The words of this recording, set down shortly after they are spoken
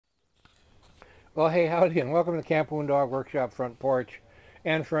Well, hey, howdy, and welcome to the Camp Wound Dog Workshop front porch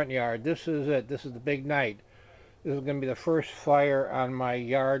and front yard. This is it. This is the big night. This is going to be the first fire on my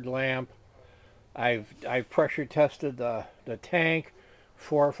yard lamp. I've pressure tested the tank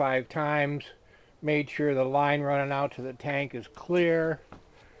 4 or 5 times, made sure the line running out to the tank is clear.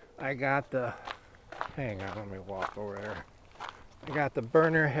 I got the, hang on, let me walk over there. I got the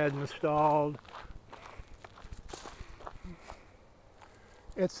burner head installed.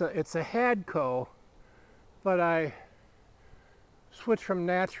 It's a Hadco, but I switched from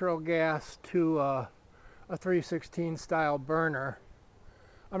natural gas to a 316 style burner.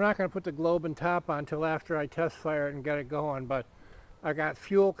 I'm not going to put the globe and top on until after I test fire it and get it going, but I got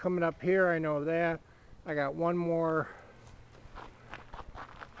fuel coming up here, I know that. I got one more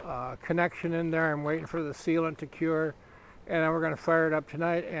connection in there. I'm waiting for the sealant to cure, and then we're going to fire it up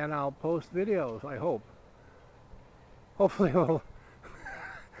tonight, and I'll post videos, I hope. Hopefully it'll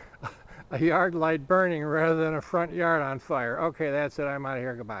a yard light burning rather than a front yard on fire. Okay, that's it. I'm out of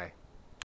here. Goodbye.